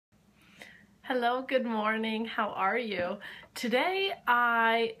Hello, good morning. How are you? Today,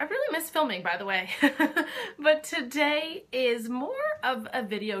 I really miss filming, by the way, but today is more of a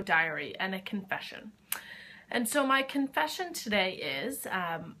video diary and a confession. And so my confession today is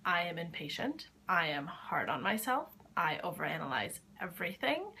I am impatient. I am hard on myself. I overanalyze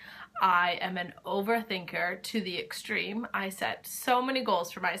everything. I am an overthinker to the extreme. I set so many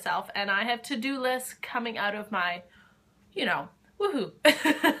goals for myself and I have to-do lists coming out of my, woohoo.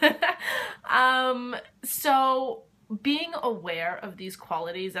 So being aware of these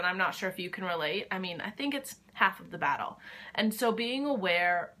qualities, and I'm not sure if you can relate, I think it's half of the battle. And so being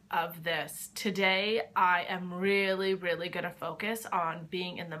aware of this, today I am really going to focus on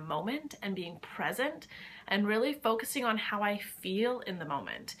being in the moment and being present and really focusing on how I feel in the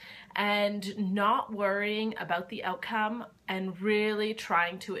moment and not worrying about the outcome and really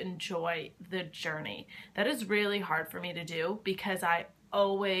trying to enjoy the journey. That is really hard for me to do because I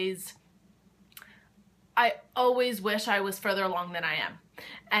always wish I was further along than I am.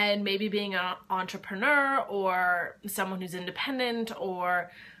 And maybe being an entrepreneur or someone who's independent or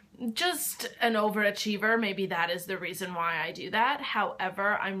just an overachiever, maybe that is the reason why I do that.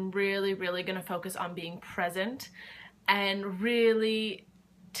 However, I'm really going to focus on being present and really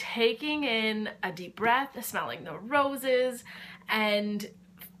taking in a deep breath, smelling the roses, and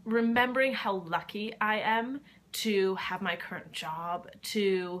remembering how lucky I am to have my current job,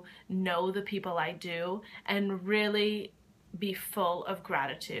 to know the people I do, and really be full of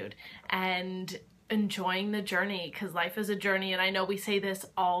gratitude and enjoying the journey, because life is a journey. And I know we say this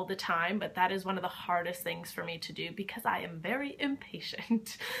all the time, but that is one of the hardest things for me to do because I am very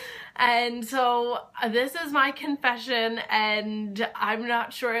impatient. And so this is my confession, and I'm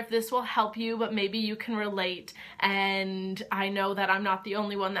not sure if this will help you, but maybe you can relate. And I know that I'm not the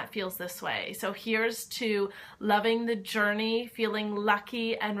only one that feels this way. So here's to loving the journey, feeling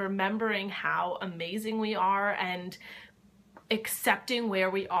lucky, and remembering how amazing we are, and accepting where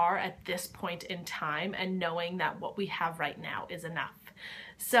we are at this point in time and knowing that what we have right now is enough.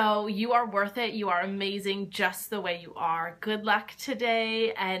 So you are worth it. You are amazing just the way you are. Good luck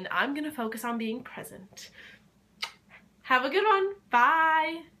today, and I'm going to focus on being present. Have a good one.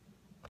 Bye.